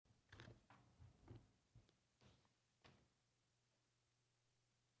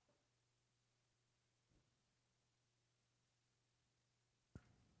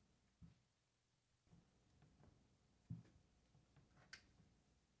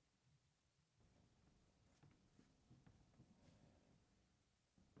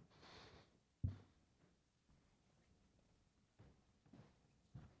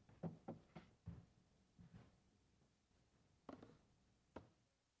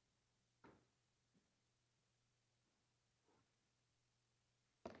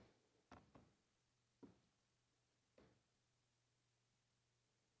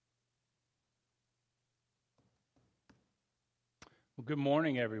Well, good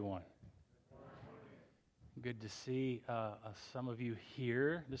morning, everyone. Good to see some of you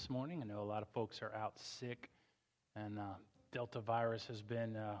here this morning. I know a lot of folks are out sick, and Delta virus has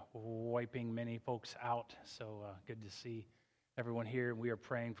been wiping many folks out. So good to see everyone here. We are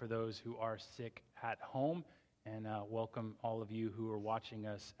praying for those who are sick at home, and welcome all of you who are watching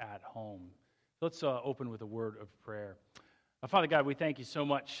us at home. Let's open with a word of prayer. Father God, we thank you so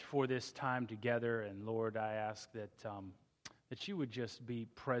much for this time together, and Lord, I ask that you would just be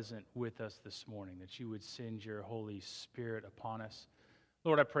present with us this morning, that you would send your Holy Spirit upon us.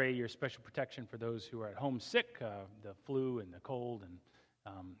 Lord, I pray your special protection for those who are at home sick, the flu and the cold, and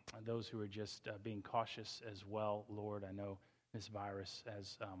those who are just being cautious as well. Lord, I know this virus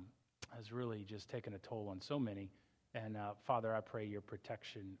has really just taken a toll on so many, and Father, I pray your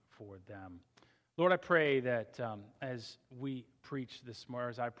protection for them. Lord, I pray that as we preach this morning,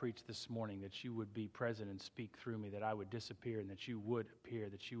 as I preach this morning, that you would be present and speak through me, that I would disappear and that you would appear,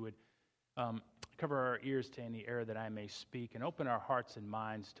 that you would cover our ears to any error that I may speak, and open our hearts and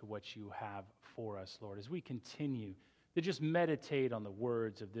minds to what you have for us, Lord, as we continue to just meditate on the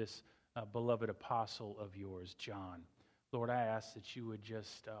words of this beloved apostle of yours, John. Lord, I ask that you would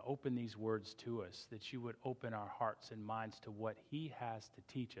just open these words to us, that you would open our hearts and minds to what he has to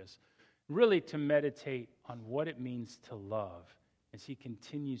teach us, really to meditate on what it means to love as he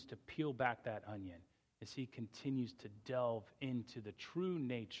continues to peel back that onion, as he continues to delve into the true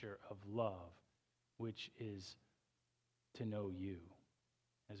nature of love, which is to know you.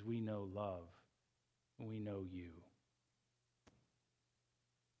 As we know love, we know you.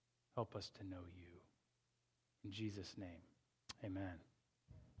 Help us to know you. In Jesus' name, amen.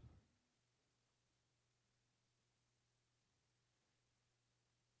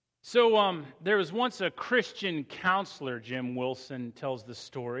 So there was once a Christian counselor, Jim Wilson tells the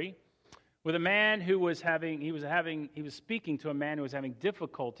story, with a man who was speaking to a man who was having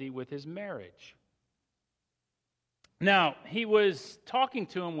difficulty with his marriage. Now, he was talking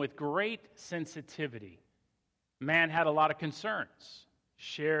to him with great sensitivity. The man had a lot of concerns,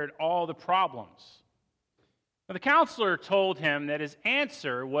 shared all the problems. Now, the counselor told him that his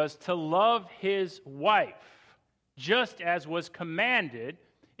answer was to love his wife, just as was commanded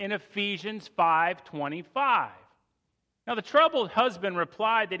in Ephesians 5:25. Now, the troubled husband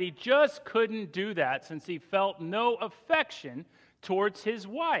replied that he just couldn't do that since he felt no affection towards his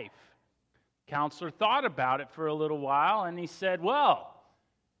wife. The counselor thought about it for a little while, and he said,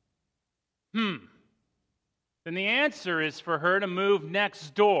 then the answer is for her to move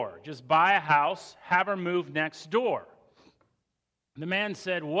next door. Just buy a house, have her move next door. The man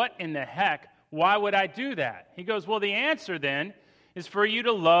said, what in the heck? Why would I do that? He goes, well, the answer then is for you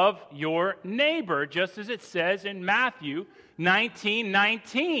to love your neighbor, just as it says in Matthew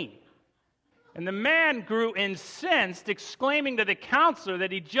 19:19. And the man grew incensed, exclaiming to the counselor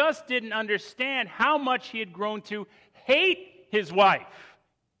that he just didn't understand how much he had grown to hate his wife.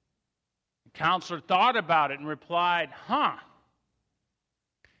 The counselor thought about it and replied,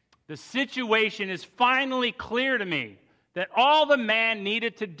 the situation is finally clear to me that all the man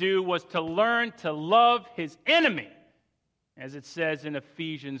needed to do was to learn to love his enemy, as it says in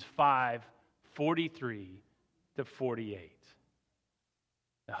Ephesians 5:43-48.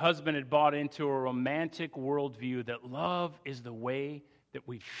 The husband had bought into a romantic worldview that love is the way that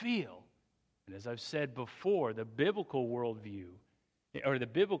we feel. And as I've said before, the biblical worldview, or the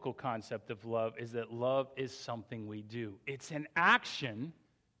biblical concept of love, is that love is something we do. It's an action,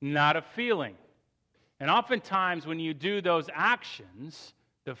 not a feeling. And oftentimes when you do those actions,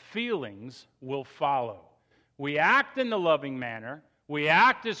 the feelings will follow. We act in the loving manner, we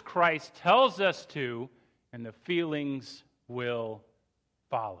act as Christ tells us to, and the feelings will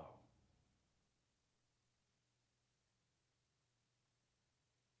follow.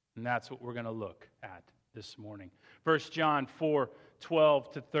 And that's what we're going to look at this morning. 1 John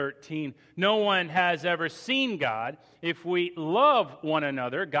 4:12-13. No one has ever seen God. If we love one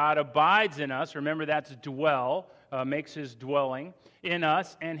another, God abides in us. Remember, that's dwell. Makes his dwelling in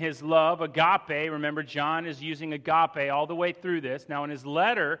us, and his love, agape. Remember, John is using agape all the way through this. Now, in his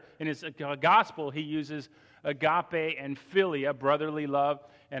letter, in his gospel, he uses agape and philia, brotherly love,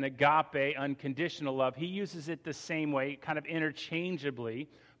 and agape, unconditional love. He uses it the same way, kind of interchangeably.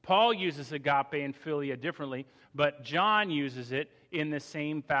 Paul uses agape and philia differently, but John uses it in the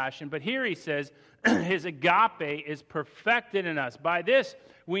same fashion. But here he says, his agape is perfected in us. By this,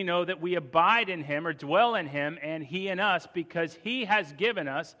 we know that we abide in him or dwell in him and he in us because he has given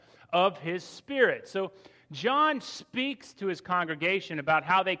us of his Spirit. So John speaks to his congregation about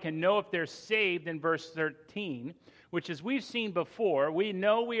how they can know if they're saved in verse 13, which as we've seen before, we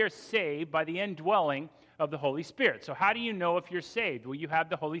know we are saved by the indwelling of the Holy Spirit. So how do you know if you're saved? Well, you have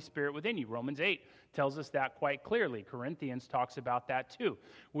the Holy Spirit within you. Romans 8 tells us that quite clearly. Corinthians talks about that too.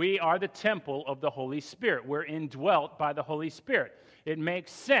 We are the temple of the Holy Spirit. We're indwelt by the Holy Spirit. It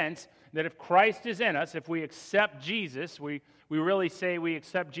makes sense that if Christ is in us, if we accept Jesus, we really say we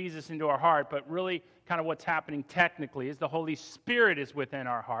accept Jesus into our heart, but really kind of what's happening technically is the Holy Spirit is within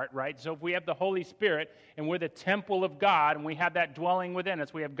our heart, right? So if we have the Holy Spirit and we're the temple of God and we have that dwelling within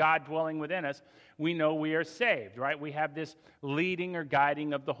us, we have God dwelling within us, we know we are saved, right? We have this leading or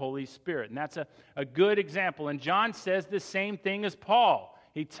guiding of the Holy Spirit. And that's a good example. And John says the same thing as Paul.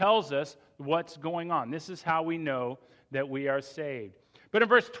 He tells us what's going on. This is how we know that we are saved. But in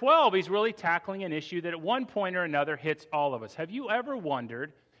verse 12, he's really tackling an issue that at one point or another hits all of us. Have you ever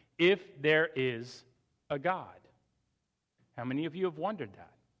wondered if there is a God? How many of you have wondered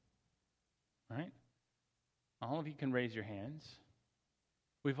that? Right? All of you can raise your hands.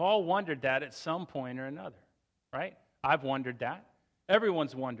 We've all wondered that at some point or another, right? I've wondered that.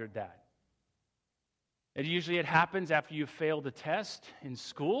 Everyone's wondered that. And usually it happens after you failed a test in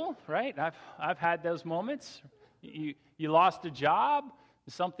school, right? I've had those moments. You lost a job,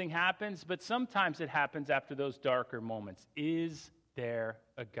 something happens, but sometimes it happens after those darker moments. Is there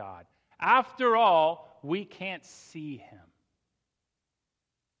a God? After all, we can't see him.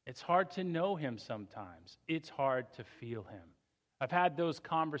 It's hard to know him sometimes. It's hard to feel him. I've had those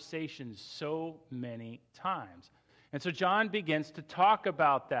conversations so many times. And so John begins to talk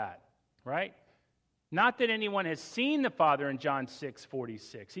about that, right? Not that anyone has seen the Father in John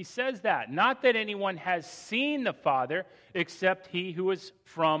 6:46. He says that. Not that anyone has seen the Father except he who is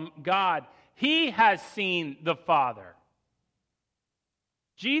from God. He has seen the Father.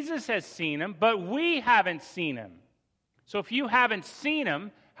 Jesus has seen him, but we haven't seen him. So if you haven't seen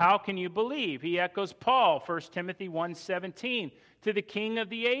him, how can you believe? He echoes Paul, 1 Timothy 1:17, to the King of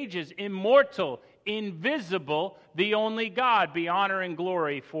the ages, immortal, invisible, the only God, be honor and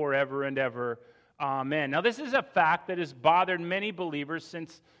glory forever and ever. Amen. Now, this is a fact that has bothered many believers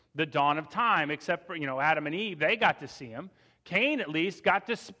since the dawn of time, except for, Adam and Eve. They got to see him. Cain, at least, got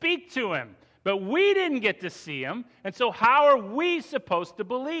to speak to him. But we didn't get to see him. And so how are we supposed to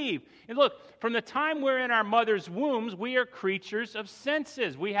believe? And look, from the time we're in our mother's wombs, we are creatures of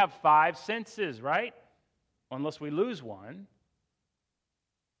senses. We have 5 senses, right? Unless we lose one.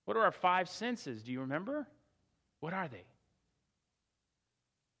 What are our 5 senses? Do you remember? What are they?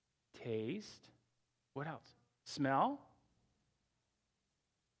 Taste. What else? Smell,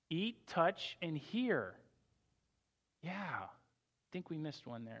 eat, touch, and hear. Yeah, I think we missed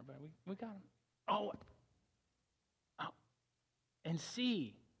one there, but we got them. Oh, and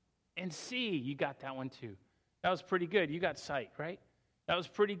see. And see, you got that one too. That was pretty good. You got sight, right? That was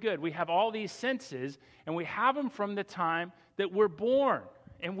pretty good. We have all these senses, and we have them from the time that we're born.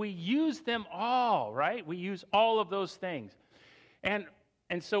 And we use them all, right? We use all of those things.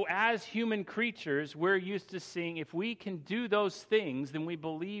 And so as human creatures, we're used to seeing if we can do those things, then we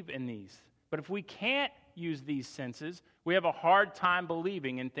believe in these. But if we can't use these senses, we have a hard time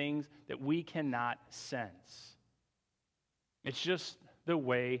believing in things that we cannot sense. It's just the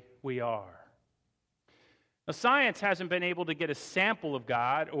way we are. Now, science hasn't been able to get a sample of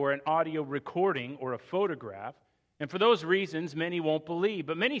God or an audio recording or a photograph. And for those reasons, many won't believe.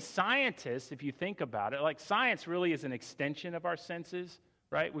 But many scientists, if you think about it, like science really is an extension of our senses.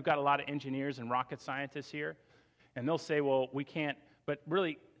 Right? We've got a lot of engineers and rocket scientists here, and they'll say, well, we can't, but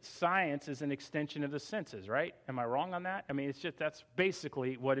really, science is an extension of the senses, right? Am I wrong on that? I mean, that's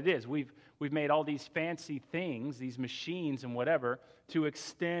basically what it is. We've made all these fancy things, these machines and whatever, to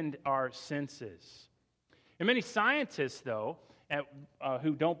extend our senses. And many scientists, though,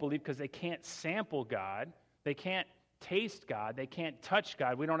 who don't believe because they can't sample God, they can't taste God, they can't touch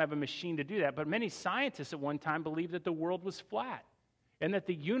God, we don't have a machine to do that, but many scientists at one time believed that the world was flat and that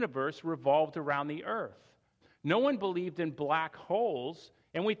the universe revolved around the earth. No one believed in black holes,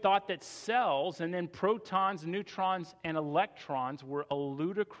 and we thought that cells and then protons, neutrons, and electrons were a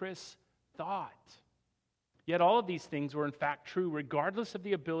ludicrous thought. Yet all of these things were in fact true, regardless of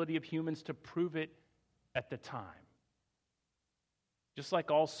the ability of humans to prove it at the time. Just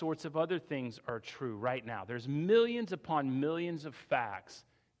like all sorts of other things are true right now. There's millions upon millions of facts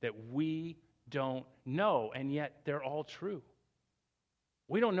that we don't know, and yet they're all true.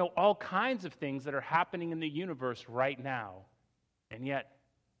 We don't know all kinds of things that are happening in the universe right now, and yet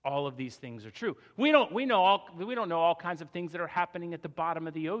all of these things are true. We don't know all kinds of things that are happening at the bottom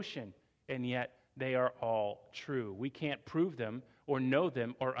of the ocean, and yet they are all true. We can't prove them or know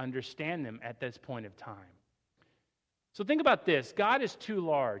them or understand them at this point of time. So think about this. God is too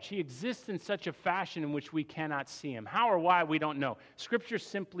large. He exists in such a fashion in which we cannot see him. How or why, we don't know. Scripture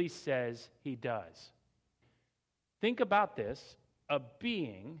simply says he does. Think about this, a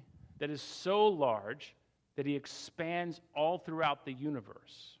being that is so large that he expands all throughout the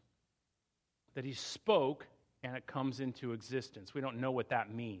universe, that he spoke and it comes into existence. We don't know what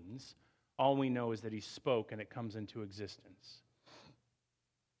that means. All we know is that he spoke and it comes into existence.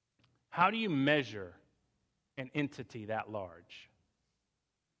 How do you measure an entity that large?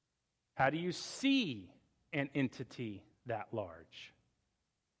 How do you see an entity that large?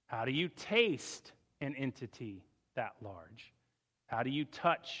 How do you taste an entity that large? How do you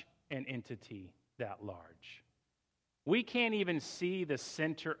touch an entity that large? We can't even see the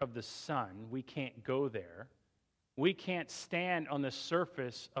center of the sun. We can't go there. We can't stand on the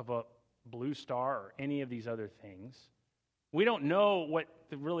surface of a blue star or any of these other things. We don't know what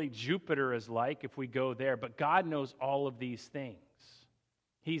really Jupiter is like if we go there, but God knows all of these things.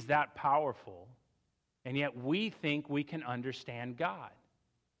 He's that powerful, and yet we think we can understand God.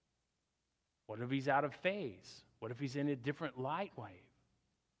 What if he's out of phase? What if he's in a different light wave?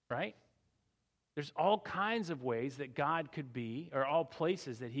 Right? There's all kinds of ways that God could be, or all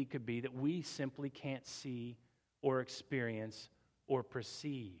places that he could be, that we simply can't see or experience or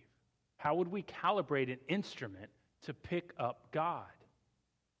perceive. How would we calibrate an instrument to pick up God?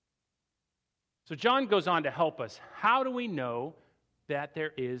 So John goes on to help us. How do we know that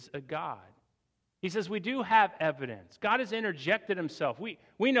there is a God? He says we do have evidence. God has interjected himself.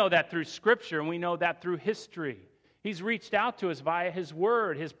 We know that through Scripture, and we know that through history. He's reached out to us via his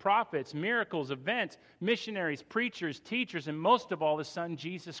word, his prophets, miracles, events, missionaries, preachers, teachers, and most of all, his son,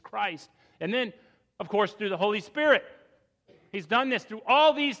 Jesus Christ. And then, of course, through the Holy Spirit. He's done this through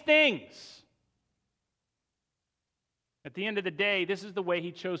all these things. At the end of the day, this is the way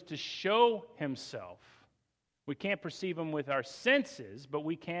he chose to show himself. We can't perceive him with our senses, but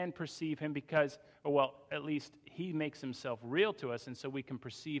we can perceive him because, or well, at least he makes himself real to us, and so we can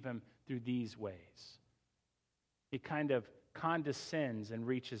perceive him through these ways. He kind of condescends and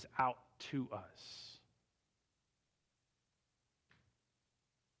reaches out to us.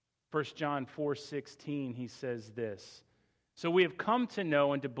 1 John 4:16, he says this, "So we have come to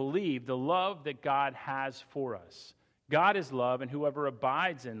know and to believe the love that God has for us. God is love, and whoever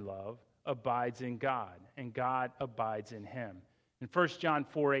abides in love abides in God, and God abides in him." In 1 John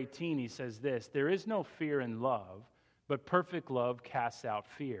 4:18, he says this, "There is no fear in love, but perfect love casts out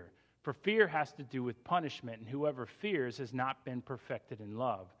fear. For fear has to do with punishment, and whoever fears has not been perfected in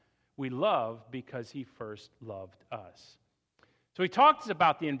love. We love because he first loved us." So he talks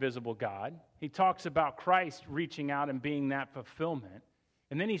about the invisible God. He talks about Christ reaching out and being that fulfillment.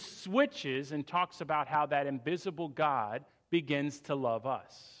 And then he switches and talks about how that invisible God begins to love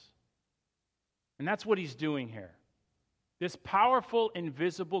us. And that's what he's doing here. This powerful,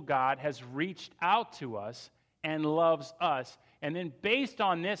 invisible God has reached out to us and loves us. And then based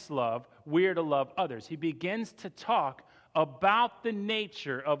on this love, we're to love others. He begins to talk about the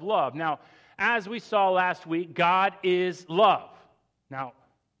nature of love. Now, as we saw last week, God is love. Now,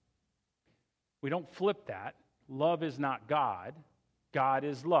 we don't flip that. Love is not God. God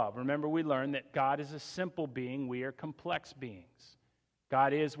is love. Remember, we learned that God is a simple being. We are complex beings.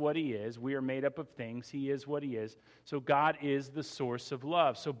 God is what he is. We are made up of things. He is what he is. So God is the source of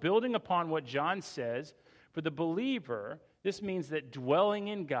love. So building upon what John says, for the believer, this means that dwelling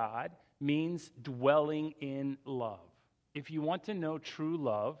in God means dwelling in love. If you want to know true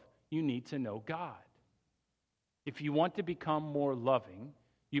love, you need to know God. If you want to become more loving,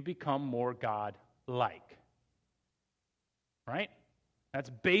 you become more God-like. Right? That's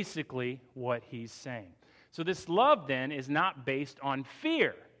basically what he's saying. So this love then is not based on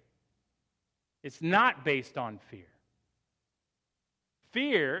fear. It's not based on fear.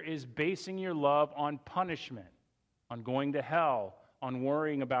 Fear is basing your love on punishment, on going to hell, on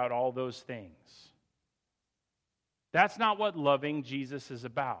worrying about all those things. That's not what loving Jesus is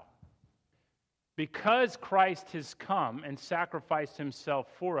about. Because Christ has come and sacrificed himself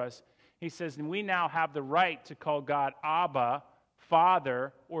for us, he says, and we now have the right to call God Abba,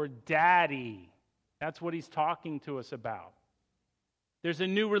 Father, or Daddy. That's what he's talking to us about. There's a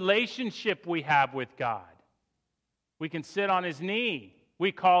new relationship we have with God. We can sit on his knee.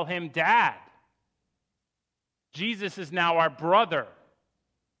 We call him Dad. Jesus is now our brother.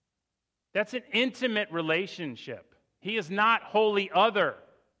 That's an intimate relationship. He is not wholly other.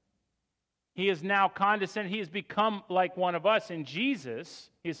 He is now condescended. He has become like one of us. In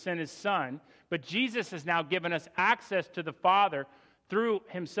Jesus, he has sent his Son. But Jesus has now given us access to the Father through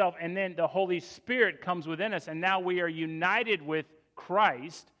himself. And then the Holy Spirit comes within us. And now we are united with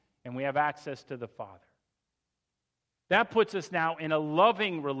Christ. And we have access to the Father. That puts us now in a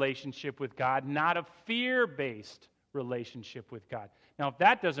loving relationship with God, not a fear-based relationship with God. Now, if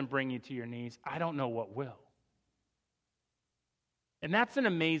that doesn't bring you to your knees, I don't know what will. And that's an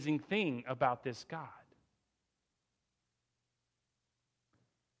amazing thing about this God.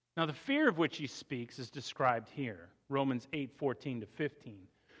 Now, the fear of which he speaks is described here, Romans 8:14-15.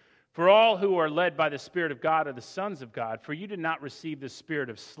 For all who are led by the Spirit of God are the sons of God. For you did not receive the spirit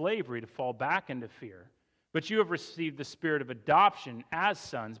of slavery to fall back into fear, but you have received the spirit of adoption as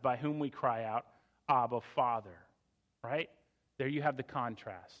sons, by whom we cry out, Abba, Father. Right? There you have the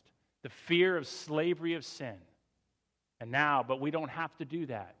contrast. The fear of slavery of sin. And now, but we don't have to do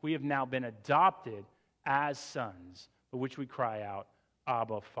that. We have now been adopted as sons, for which we cry out,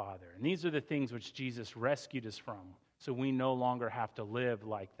 Abba, Father. And these are the things which Jesus rescued us from, so we no longer have to live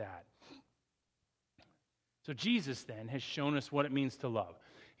like that. So Jesus then has shown us what it means to love.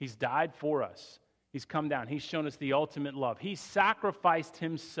 He's died for us. He's come down. He's shown us the ultimate love. He sacrificed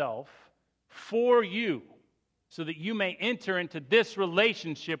himself for you so that you may enter into this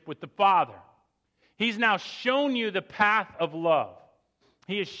relationship with the Father. He's now shown you the path of love.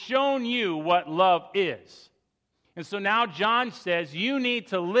 He has shown you what love is. And so now John says you need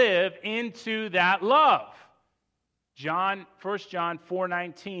to live into that love. 1 John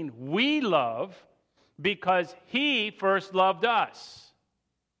 4:19, we love because he first loved us.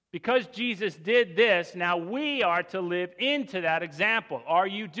 Because Jesus did this, now we are to live into that example. Are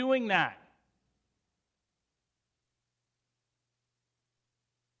you doing that?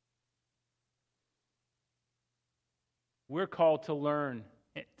 We're called to learn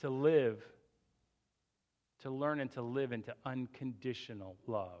to live, to learn and to live into unconditional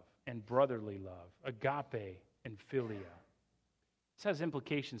love and brotherly love, agape and philia. This has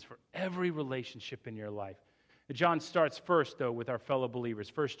implications for every relationship in your life. John starts first, though, with our fellow believers.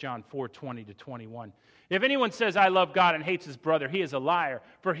 1 John 4:20-21. If anyone says, I love God and hates his brother, he is a liar.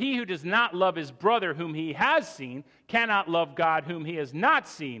 For he who does not love his brother whom he has seen cannot love God whom he has not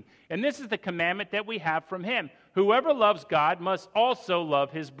seen. And this is the commandment that we have from him. Whoever loves God must also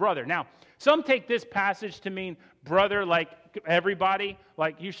love his brother. Now, some take this passage to mean brother like everybody,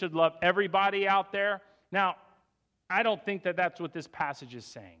 like you should love everybody out there. Now, I don't think that that's what this passage is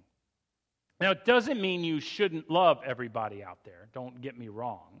saying. Now, it doesn't mean you shouldn't love everybody out there. Don't get me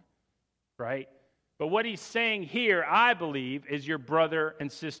wrong, right? But what he's saying here, I believe, is your brother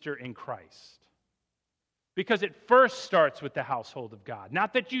and sister in Christ. Because it first starts with the household of God.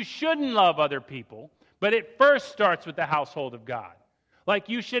 Not that you shouldn't love other people, but it first starts with the household of God. Like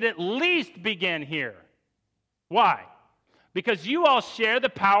you should at least begin here. Why? Because you all share the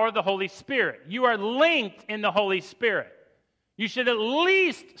power of the Holy Spirit. You are linked in the Holy Spirit. You should at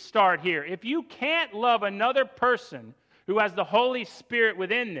least start here. If you can't love another person who has the Holy Spirit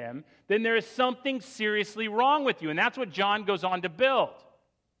within them, then there is something seriously wrong with you. And that's what John goes on to build.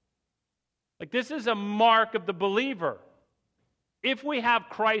 Like this is a mark of the believer. If we have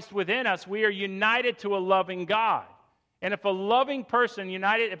Christ within us, we are united to a loving God. And if a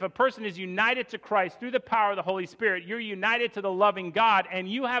person is united to Christ through the power of the Holy Spirit, you're united to the loving God, and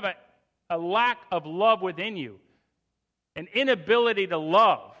you have a lack of love within you, an inability to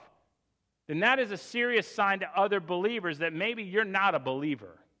love, then that is a serious sign to other believers that maybe you're not a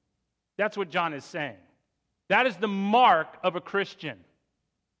believer. That's what John is saying. That is the mark of a Christian.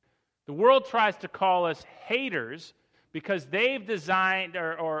 The world tries to call us haters because they've designed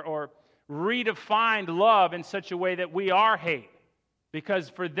or redefined love in such a way that we are hate. Because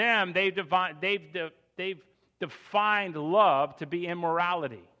for them, they've defined love to be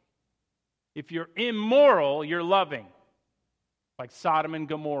immorality. If you're immoral, you're loving. Like Sodom and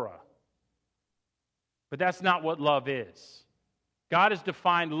Gomorrah. But that's not what love is. God has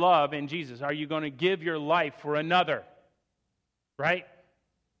defined love in Jesus. Are you going to give your life for another? Right?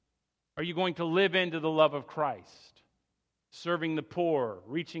 Are you going to live into the love of Christ? Serving the poor,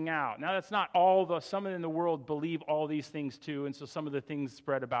 reaching out. Now that's not all some in the world believe all these things too, and so some of the things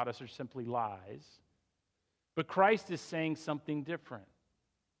spread about us are simply lies. But Christ is saying something different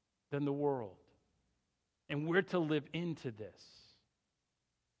than the world. And we're to live into this.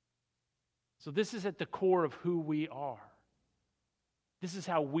 So this is at the core of who we are. This is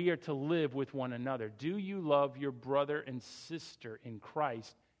how we are to live with one another. Do you love your brother and sister in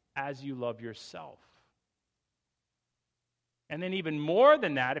Christ as you love yourself? And then even more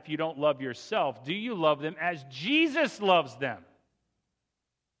than that, if you don't love yourself, do you love them as Jesus loves them?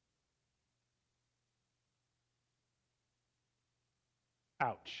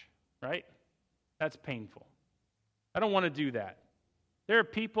 Ouch, right? That's painful. I don't want to do that. There are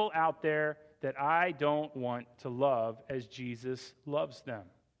people out there that I don't want to love as Jesus loves them.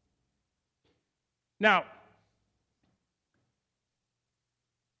 Now,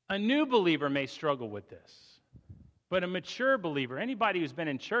 a new believer may struggle with this, but a mature believer, anybody who's been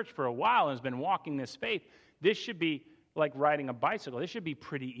in church for a while and has been walking this faith, this should be like riding a bicycle. This should be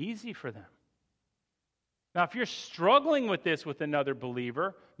pretty easy for them. Now, if you're struggling with this with another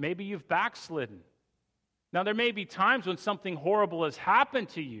believer, maybe you've backslidden. Now, there may be times when something horrible has happened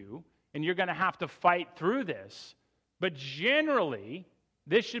to you, and you're going to have to fight through this. But generally,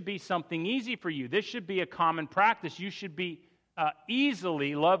 this should be something easy for you. This should be a common practice. You should be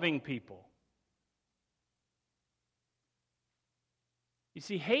easily loving people. You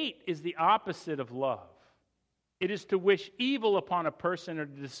see, hate is the opposite of love. It is to wish evil upon a person or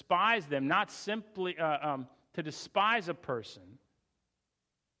to despise them, not simply to despise a person.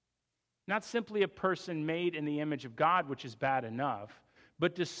 Not simply a person made in the image of God, which is bad enough,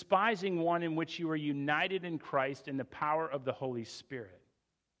 but despising one in which you are united in Christ in the power of the Holy Spirit.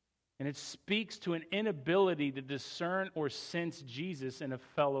 And it speaks to an inability to discern or sense Jesus in a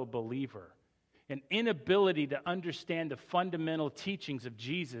fellow believer. An inability to understand the fundamental teachings of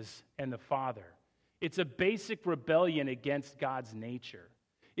Jesus and the Father. It's a basic rebellion against God's nature.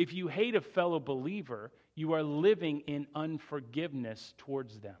 If you hate a fellow believer, you are living in unforgiveness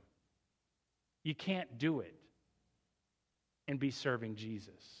towards them. You can't do it and be serving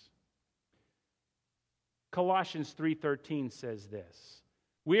Jesus. Colossians 3:13 says this,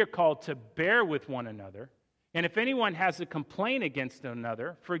 "We are called to bear with one another, and if anyone has a complaint against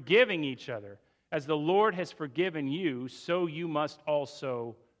another, forgiving each other. As the Lord has forgiven you, so you must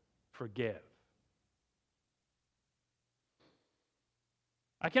also forgive."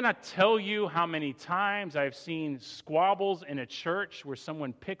 I cannot tell you how many times I've seen squabbles in a church where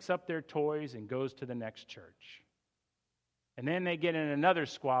someone picks up their toys and goes to the next church. And then they get in another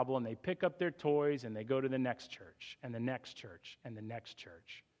squabble and they pick up their toys and they go to the next church and the next church and the next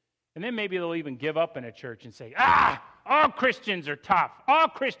church. And then maybe they'll even give up in a church and say, all Christians are tough. All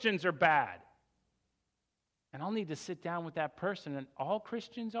Christians are bad. And I'll need to sit down with that person and all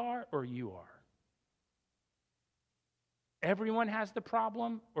Christians are or you are? Everyone has the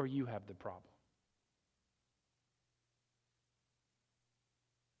problem, or you have the problem?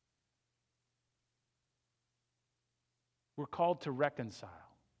 We're called to reconcile.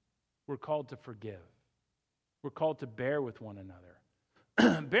 We're called to forgive. We're called to bear with one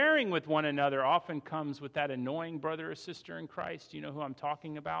another. Bearing with one another often comes with that annoying brother or sister in Christ. You know who I'm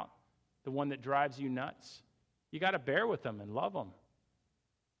talking about? The one that drives you nuts. You got to bear with them and love them.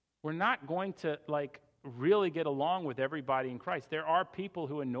 We're not going to, really get along with everybody in Christ. There are people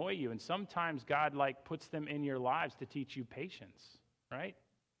who annoy you, and sometimes God puts them in your lives to teach you patience, right?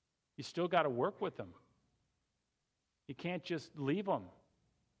 You still got to work with them. You can't just leave them.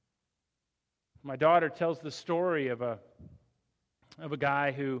 My daughter tells the story of a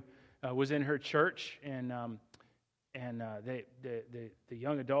guy who was in her church, and the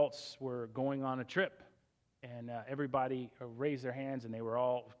young adults were going on a trip, and everybody raised their hands, and they were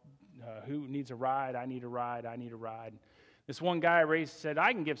all, who needs a ride? I need a ride. I need a ride. This one guy said,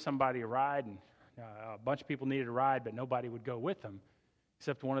 I can give somebody a ride, and a bunch of people needed a ride, but nobody would go with them,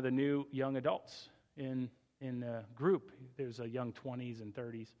 except one of the new young adults in the group. There's a young 20s and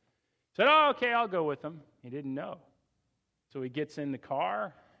 30s. Said, okay, I'll go with him. He didn't know. So he gets in the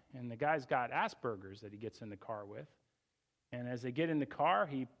car, and the guy's got Asperger's that he gets in the car with. And as they get in the car,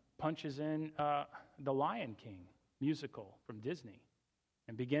 he punches in The Lion King musical from Disney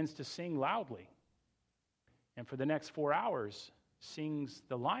and begins to sing loudly. And for the next 4 hours, sings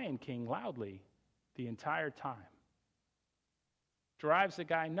The Lion King loudly the entire time. Drives the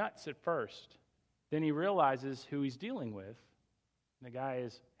guy nuts at first. Then he realizes who he's dealing with. The guy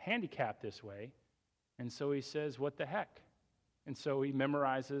is handicapped this way. And so he says, what the heck? And so he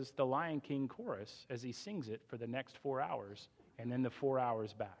memorizes the Lion King chorus as he sings it for the next 4 hours, and then the 4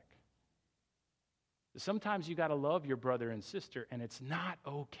 hours back. Sometimes you got to love your brother and sister, and it's not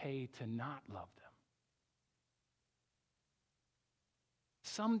okay to not love them.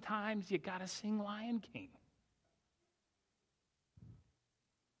 Sometimes you got to sing Lion King.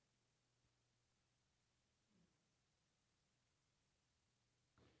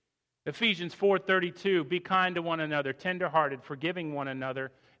 Ephesians 4:32, be kind to one another, tenderhearted, forgiving one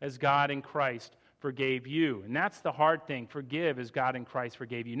another as God in Christ forgave you. And that's the hard thing. Forgive as God in Christ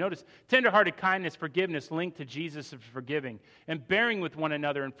forgave you. Notice, tenderhearted kindness, forgiveness linked to Jesus of forgiving and bearing with one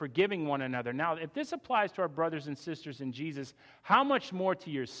another and forgiving one another. Now, if this applies to our brothers and sisters in Jesus, how much more to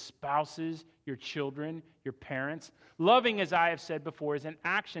your spouses, your children, your parents? Loving, as I have said before, is an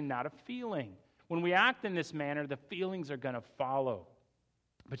action, not a feeling. When we act in this manner, the feelings are going to follow.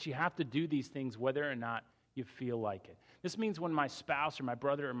 But you have to do these things whether or not you feel like it. This means when my spouse or my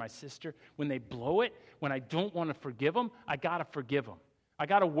brother or my sister, when they blow it, when I don't want to forgive them, I got to forgive them. I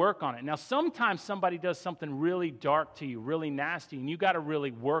got to work on it. Now, sometimes somebody does something really dark to you, really nasty, and you got to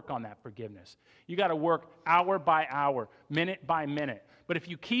really work on that forgiveness. You got to work hour by hour, minute by minute. But if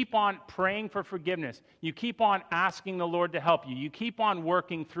you keep on praying for forgiveness, you keep on asking the Lord to help you, you keep on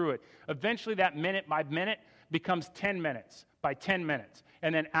working through it, eventually that minute by minute becomes 10 minutes by 10 minutes,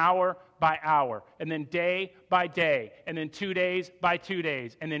 and then hour by hour, and then day by day, and then 2 days by 2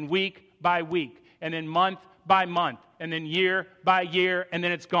 days, and then week by week, and then month by month, and then year by year, and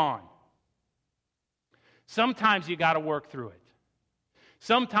then it's gone. Sometimes you got to work through it.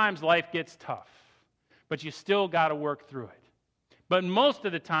 Sometimes life gets tough, but you still got to work through it. But most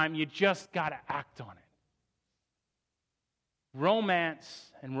of the time, you just got to act on it.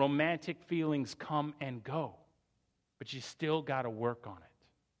 Romance and romantic feelings come and go, but you still got to work on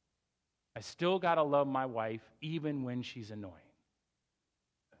it. I still got to love my wife even when she's annoying.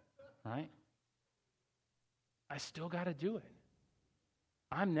 Right? I still got to do it.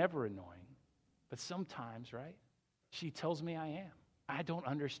 I'm never annoying, but sometimes, right, she tells me I am. I don't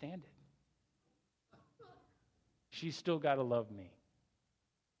understand it. She's still got to love me.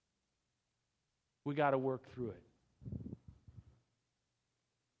 We got to work through it.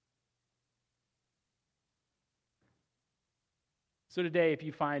 So today, if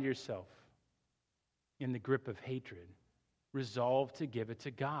you find yourself in the grip of hatred, resolve to give it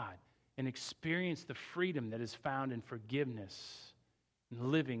to God and experience the freedom that is found in forgiveness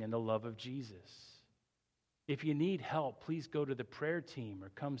and living in the love of Jesus. If you need help, please go to the prayer team or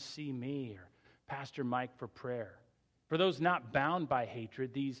come see me or Pastor Mike for prayer. For those not bound by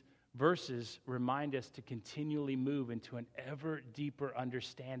hatred, these verses remind us to continually move into an ever deeper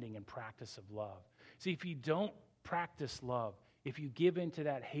understanding and practice of love. See, if you don't practice love, if you give in to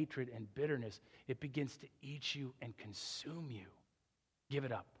that hatred and bitterness, it begins to eat you and consume you. Give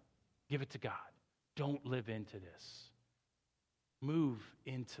it up. Give it to God. Don't live into this. Move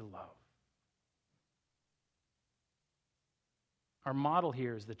into love. Our model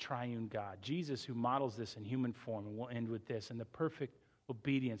here is the triune God, Jesus, who models this in human form, and we'll end with this, in the perfect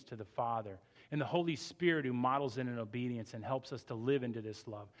obedience to the Father, and the Holy Spirit who models it in obedience and helps us to live into this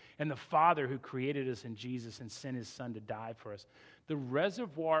love, and the Father who created us in Jesus and sent his Son to die for us. The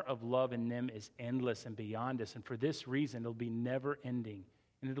reservoir of love in them is endless and beyond us, and for this reason, it'll be never ending,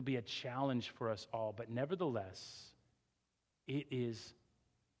 and it'll be a challenge for us all. But nevertheless, it is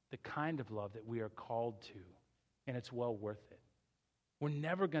the kind of love that we are called to, and it's well worth it. We're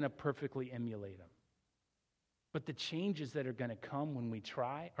never going to perfectly emulate them. But the changes that are going to come when we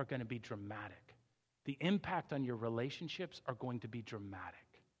try are going to be dramatic. The impact on your relationships are going to be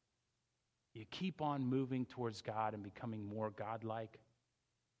dramatic. You keep on moving towards God and becoming more God-like,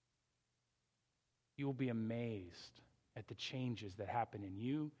 you will be amazed at the changes that happen in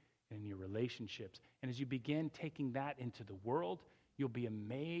you and in your relationships. And as you begin taking that into the world, you'll be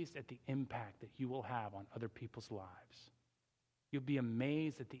amazed at the impact that you will have on other people's lives. You'll be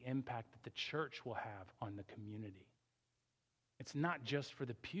amazed at the impact that the church will have on the community. It's not just for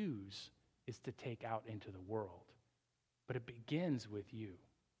the pews, it's to take out into the world. But it begins with you.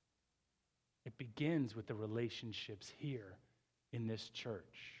 It begins with the relationships here in this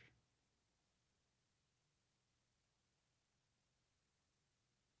church.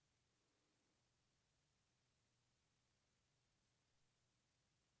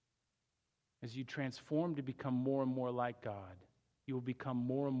 As you transform to become more and more like God, you will become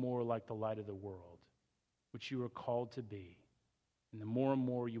more and more like the light of the world, which you are called to be. And the more and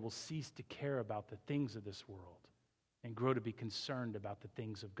more you will cease to care about the things of this world and grow to be concerned about the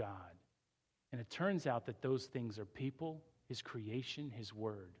things of God. And it turns out that those things are people, his creation, his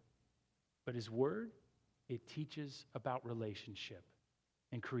word. But his word, it teaches about relationship.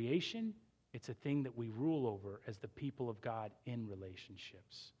 And creation, it's a thing that we rule over as the people of God in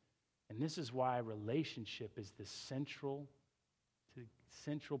relationships. And this is why relationship is the central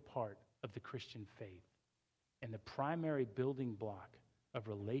part of the Christian faith. And the primary building block of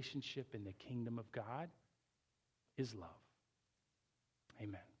relationship in the kingdom of God is love.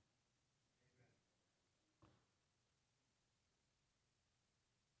 Amen.